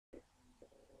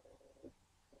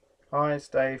Hi, it's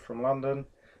Dave from London.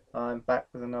 I'm back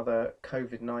with another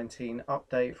COVID-19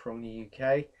 update from the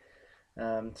UK.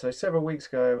 So several weeks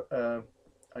ago,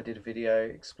 I did a video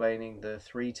explaining the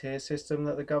three-tier system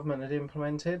that the government had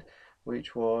implemented,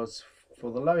 which was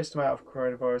for the lowest amount of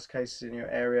coronavirus cases in your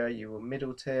area, you were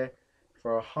middle tier.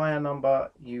 For a higher number,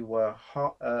 you were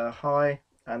high,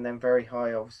 and then very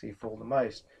high, obviously, for the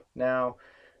most. Now,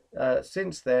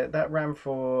 since then, that ran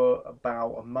for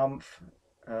about a month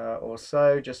or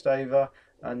so, just over,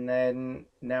 and then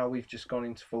now we've just gone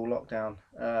into full lockdown.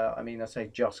 I say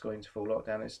just gone into full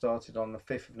lockdown. It started on the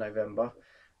 5th of November,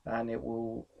 and it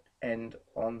will end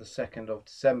on the 2nd of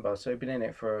December. So we've been in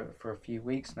it for a few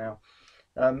weeks now.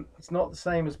 It's not the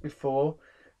same as before.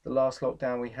 The last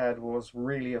lockdown we had was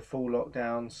really a full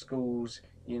lockdown. Schools,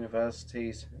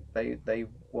 universities, they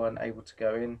weren't able to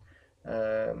go in.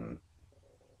 Um,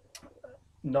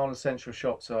 Non-essential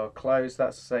shops are closed.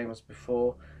 That's the same as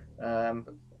before, um,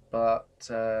 but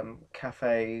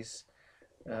cafes,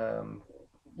 um,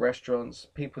 restaurants,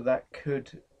 people that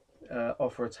could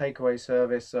offer a takeaway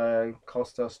service,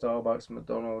 Costa, Starbucks,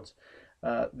 McDonald's.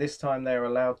 This time they're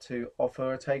allowed to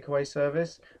offer a takeaway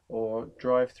service or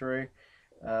drive-through.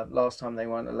 Last time they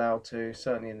weren't allowed to,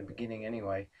 certainly in the beginning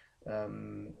anyway.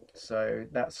 So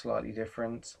that's slightly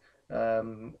different.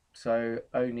 So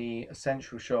only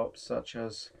essential shops such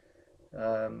as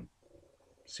um,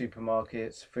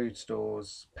 supermarkets, food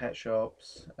stores, pet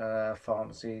shops,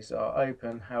 pharmacies are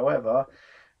open. However,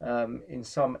 in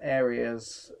some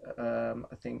areas,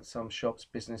 I think some shops,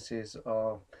 businesses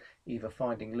are either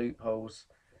finding loopholes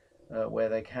where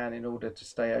they can in order to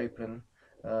stay open,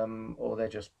 or they're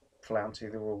just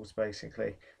flouting the rules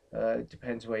basically. It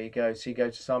depends where you go. So you go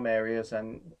to some areas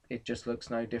and it just looks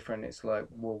no different. It's like,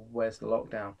 well, where's the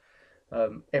lockdown?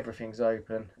 Everything's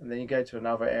open, and then you go to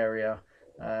another area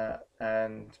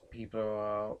and people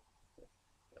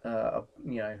are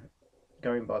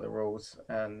going by the rules,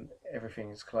 and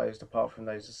everything is closed apart from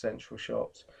those essential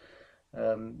shops.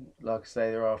 Like I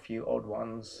say, there are a few odd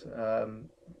ones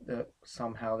that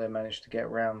somehow they managed to get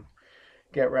around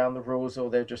the rules, or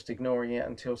they're just ignoring it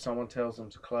until someone tells them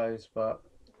to close. But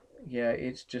yeah,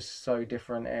 it's just so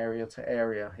different area to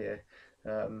area here,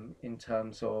 in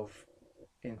terms of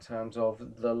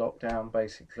the lockdown.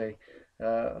 Basically,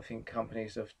 I think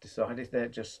companies have decided they're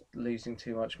just losing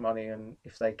too much money, and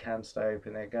if they can stay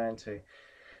open, they're going to.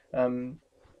 Um,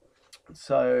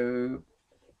 so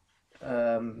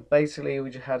Basically,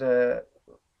 we just had a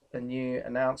new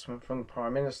announcement from the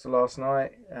Prime Minister last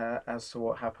night as to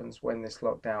what happens when this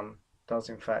lockdown does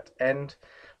in fact end.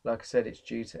 Like I said, it's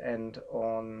due to end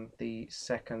on the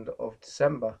 2nd of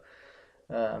December.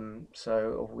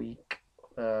 So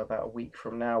about a week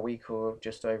from now, a week or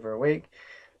just over a week.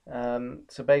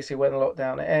 So basically, when the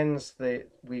lockdown ends,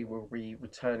 we will be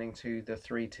returning to the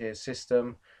three-tier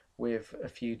system with a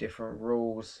few different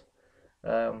rules,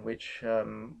 which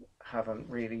haven't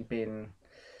really been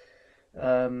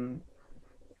um,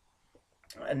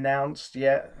 announced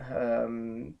yet.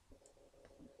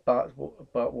 But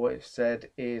what it said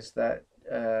is that,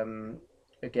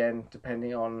 again,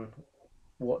 depending on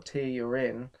what tier you're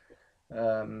in,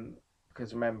 um,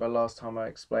 because remember last time I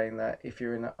explained that if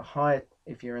you're in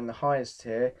the highest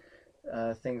tier,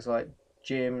 things like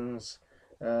gyms,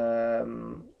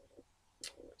 um,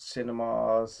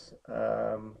 cinemas,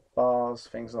 bars,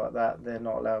 things like that, they're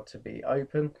not allowed to be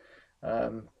open.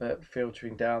 But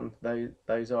filtering down,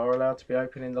 those are allowed to be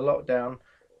open in the lockdown.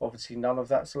 Obviously, none of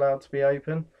that's allowed to be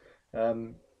open.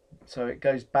 Um, so it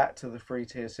goes back to the free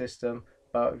tier system.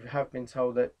 But we have been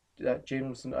told that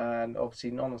gyms and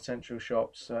obviously non-essential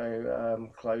shops,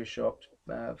 so clothes shops,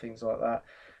 things like that,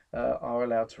 are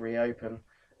allowed to reopen.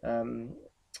 Um,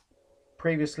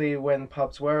 Previously, when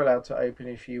pubs were allowed to open,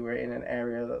 if you were in an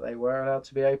area that they were allowed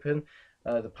to be open,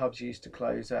 the pubs used to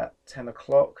close at 10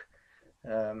 o'clock.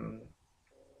 Um,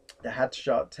 they had to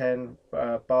shut at 10,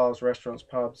 bars, restaurants,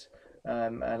 pubs.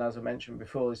 And as I mentioned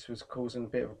before, this was causing a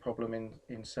bit of a problem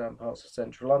in certain parts of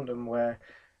central London where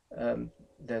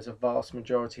there's a vast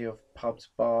majority of pubs,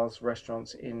 bars,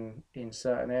 restaurants in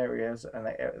certain areas, and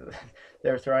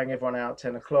they're throwing everyone out at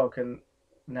 10 o'clock, and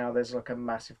now there's like a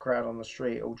massive crowd on the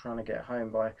street all trying to get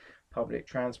home by public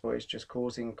transport. It's just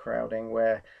causing crowding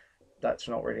where that's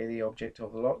not really the object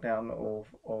of the lockdown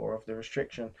or of the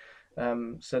restriction.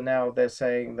 So now they're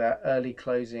saying that early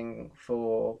closing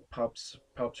for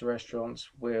restaurants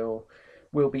will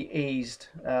be eased.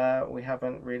 We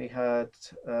haven't really heard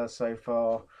so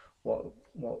far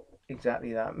what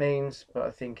exactly that means, but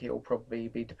I think it will probably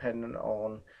be dependent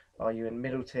on, are you in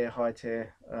middle tier, high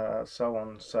tier, so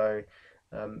on. So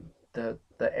the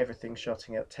everything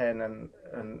shutting at 10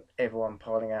 and everyone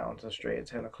piling out onto the street at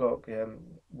 10 o'clock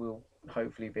will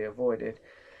hopefully be avoided.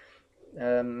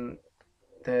 Um,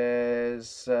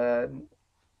 there's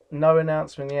no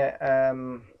announcement yet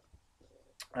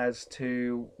as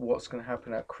to what's going to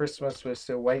happen at Christmas. We're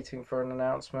still waiting for an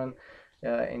announcement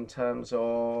in terms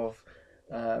of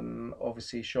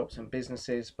obviously shops and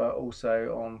businesses, but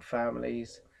also on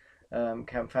families.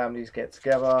 Can families get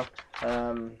together?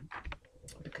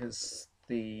 Because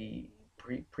the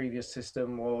previous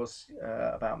system was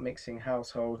about mixing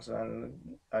households and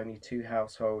only two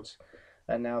households,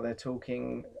 and now they're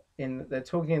talking in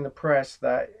the press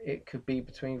that it could be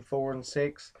between 4 and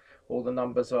 6, or the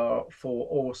numbers are 4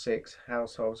 or 6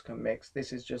 households can mix.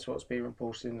 This is just what's being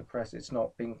reported in the press. It's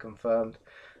not been confirmed,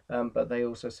 but they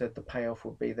also said the payoff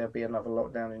would be there'll be another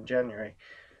lockdown in January.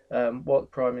 What the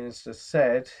Prime Minister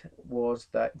said was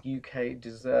that UK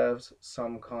deserves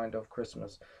some kind of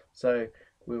Christmas. So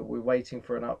we're waiting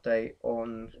for an update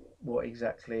on what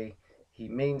exactly he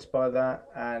means by that,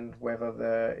 and whether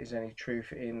there is any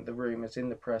truth in the rumours in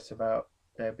the press about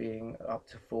there being up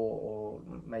to 4 or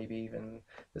maybe even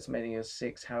as many as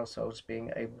 6 households being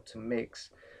able to mix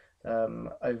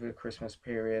over the Christmas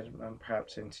period and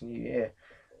perhaps into New Year.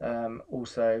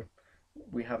 Also,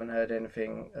 we haven't heard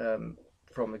anything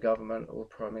from the government or the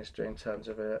Prime Minister in terms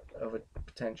of a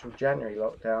potential January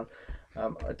lockdown.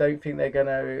 I don't think they're going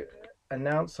to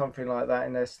announce something like that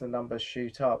unless the numbers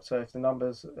shoot up. So if the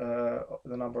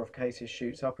number of cases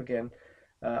shoots up again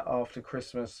after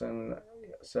Christmas and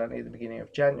certainly at the beginning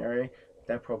of January,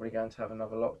 they're probably going to have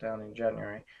another lockdown in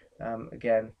January.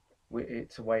 Again,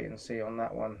 it's a wait and see on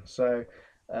that one. So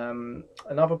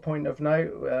another point of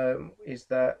note is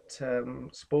that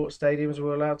sports stadiums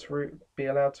were allowed to be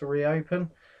allowed to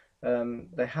reopen.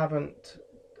 They haven't.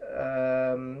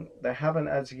 They haven't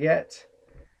as yet.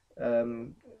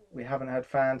 We haven't had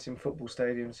fans in football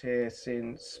stadiums here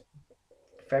since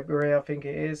February, I think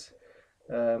it is.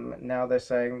 Now they're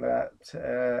saying that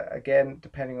again,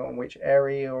 depending on which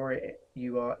area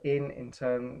you are in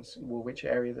terms, well, which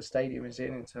area the stadium is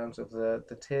in terms of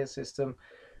the tier system.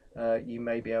 You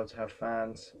may be able to have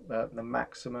fans, but the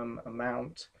maximum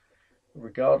amount,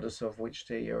 regardless of which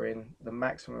tier you're in, the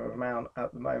maximum amount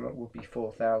at the moment would be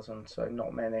 4,000. So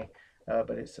not many,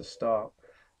 but it's a start.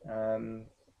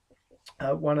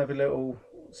 One other little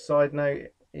side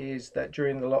note is that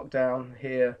during the lockdown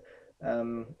here,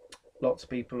 lots of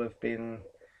people have been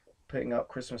putting up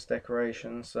Christmas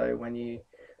decorations. So when you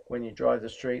drive the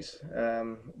streets,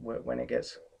 when it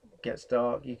gets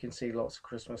dark, you can see lots of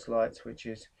Christmas lights, which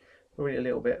is probably a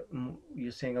little bit.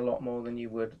 You're seeing a lot more than you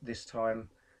would this time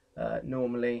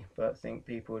normally, but I think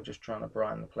people are just trying to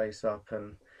brighten the place up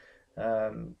and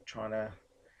trying to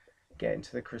get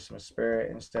into the Christmas spirit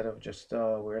instead of just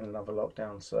we're in another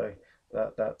lockdown. So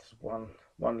that's one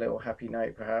little happy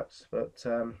note perhaps, but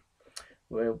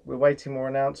we're waiting more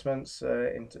announcements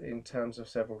in terms of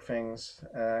several things.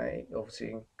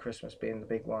 Obviously Christmas being the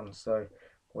big one, so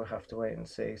we'll have to wait and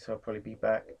see. So I'll probably be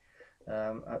back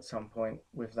at some point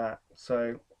with that.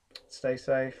 So stay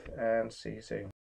safe and see you soon.